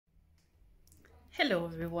Hello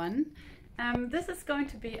everyone. This is going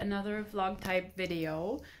to be another vlog type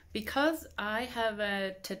video because I have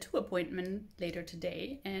a tattoo appointment later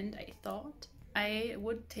today and I thought I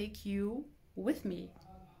would take you with me.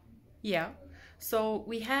 Yeah, so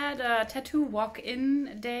we had a tattoo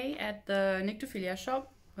walk-in day at the Nyctophilia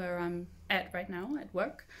shop where I'm at right now at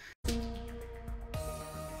work.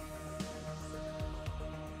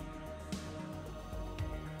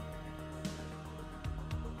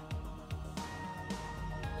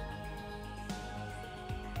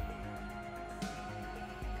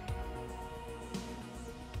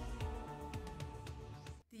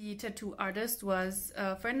 The tattoo artist was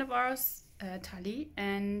a friend of ours, Tali,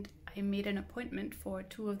 and I made an appointment for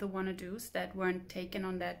two of the wanna-dos that weren't taken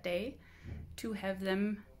on that day to have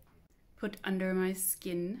them put under my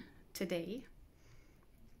skin today.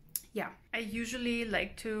 Yeah, I usually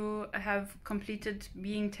like to have completed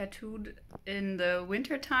being tattooed in the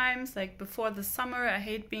winter times, like before the summer. I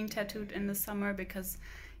hate being tattooed in the summer because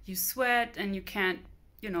you sweat and you can't,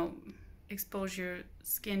 expose your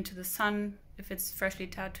skin to the sun if it's freshly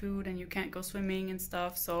tattooed, and you can't go swimming and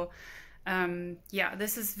stuff. So yeah,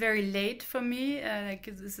 this is very late for me.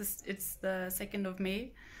 It's the 2nd of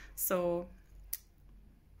May, so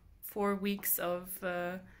 4 weeks of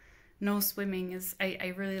no swimming is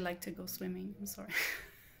I really like to go swimming. I'm sorry.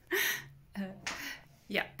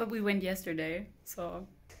 Yeah, but we went yesterday, so.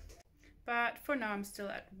 But for now I'm still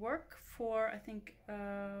at work for I think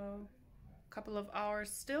a couple of hours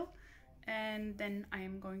still, and then I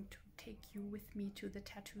am going to take you with me to the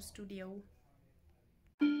tattoo studio.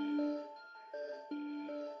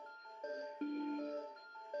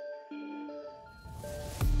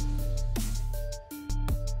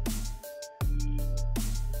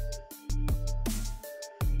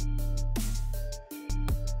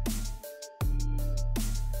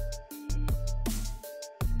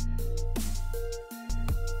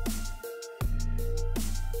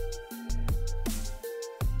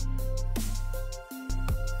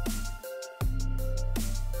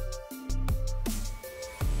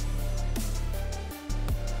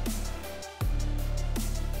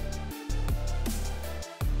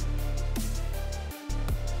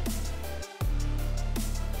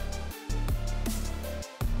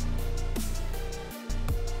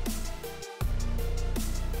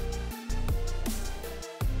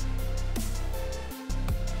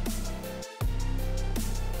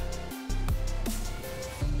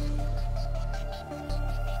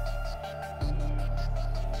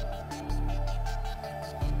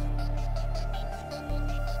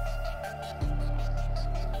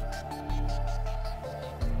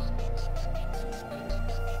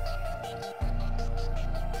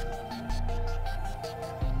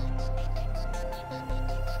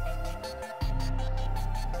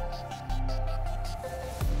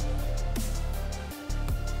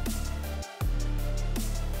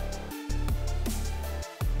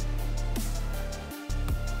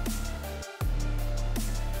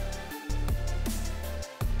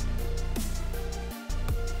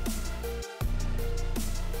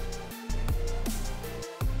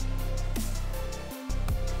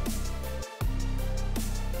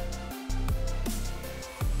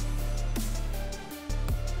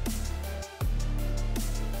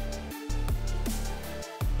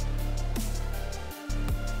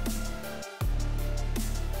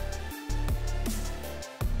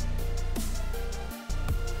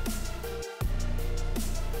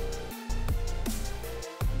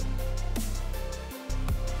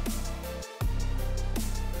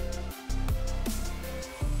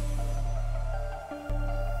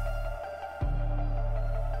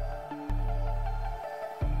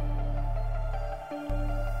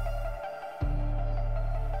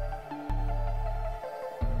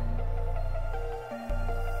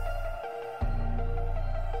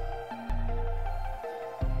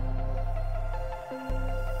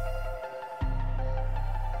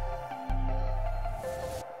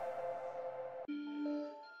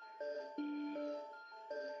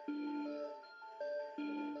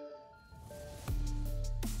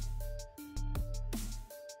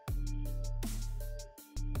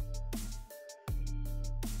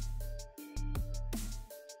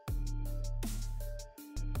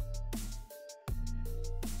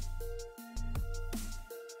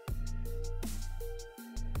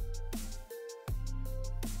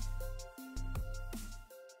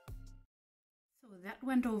 That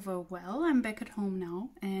went over well. I'm back at home now,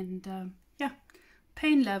 and yeah,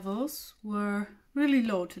 pain levels were really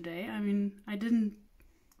low today. I mean, I didn't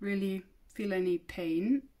really feel any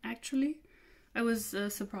pain actually. I was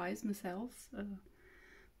surprised myself,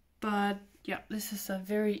 but yeah, this is a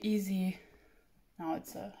very easy now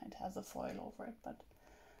it has a foil over it, but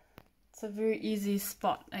it's a very easy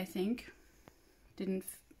spot, I think. Didn't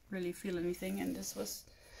really feel anything, and this was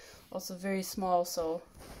also very small, so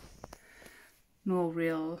no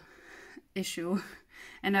real issue.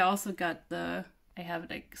 And I also got I have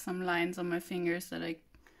like some lines on my fingers that I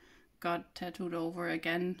got tattooed over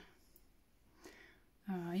again.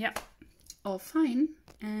 Yeah, all fine.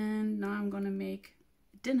 And now I'm gonna make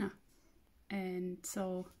dinner. And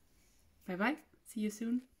so, bye bye. See you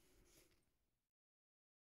soon.